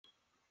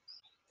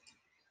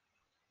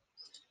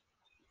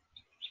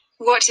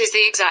What is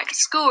the exact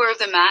score of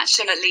the match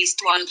and at least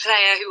one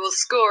player who will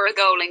score a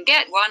goal and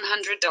get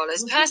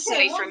 $100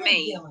 personally from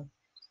me?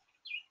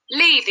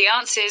 Leave the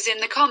answers in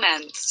the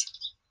comments.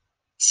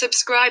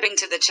 Subscribing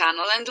to the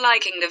channel and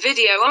liking the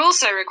video are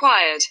also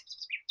required.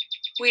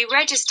 We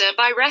register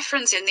by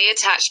reference in the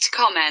attached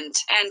comment.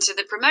 Enter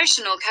the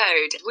promotional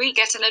code. We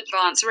get an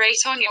advance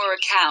rate on your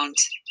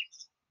account.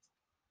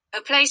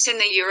 A place in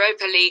the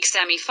Europa League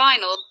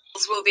semi-finals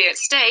will be at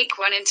stake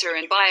when Inter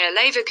and Bayer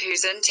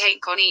Leverkusen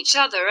take on each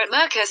other at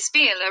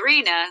Merkur-Spiel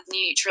Arena,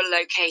 neutral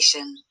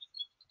location.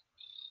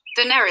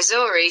 The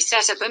Nerazzurri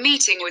set up a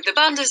meeting with the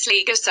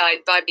Bundesliga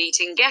side by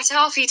beating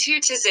Getafe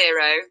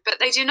 2-0, but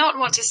they do not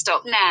want to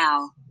stop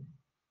now.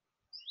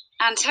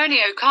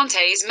 Antonio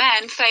Conte's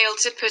men failed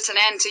to put an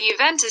end to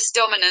Juventus'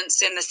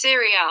 dominance in the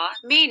Serie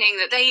A, meaning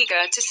that they're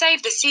eager to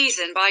save the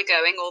season by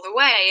going all the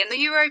way in the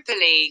Europa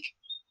League.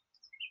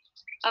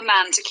 A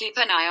man to keep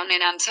an eye on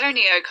in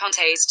Antonio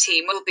Conte's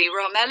team will be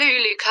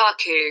Romelu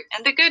Lukaku,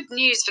 and the good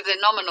news for the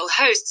nominal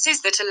hosts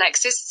is that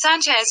Alexis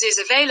Sanchez is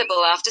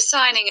available after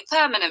signing a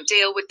permanent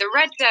deal with the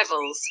Red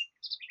Devils.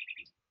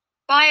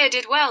 Bayer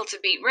did well to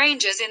beat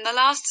Rangers in the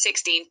last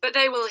 16, but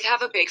they will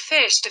have a big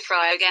fish to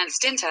fry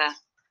against Inter.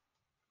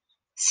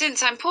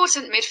 Since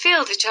important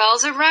midfielder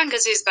Charles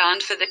Arangues is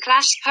banned for the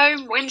clash,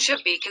 home win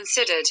should be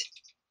considered.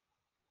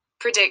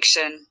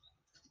 Prediction: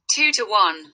 2-1.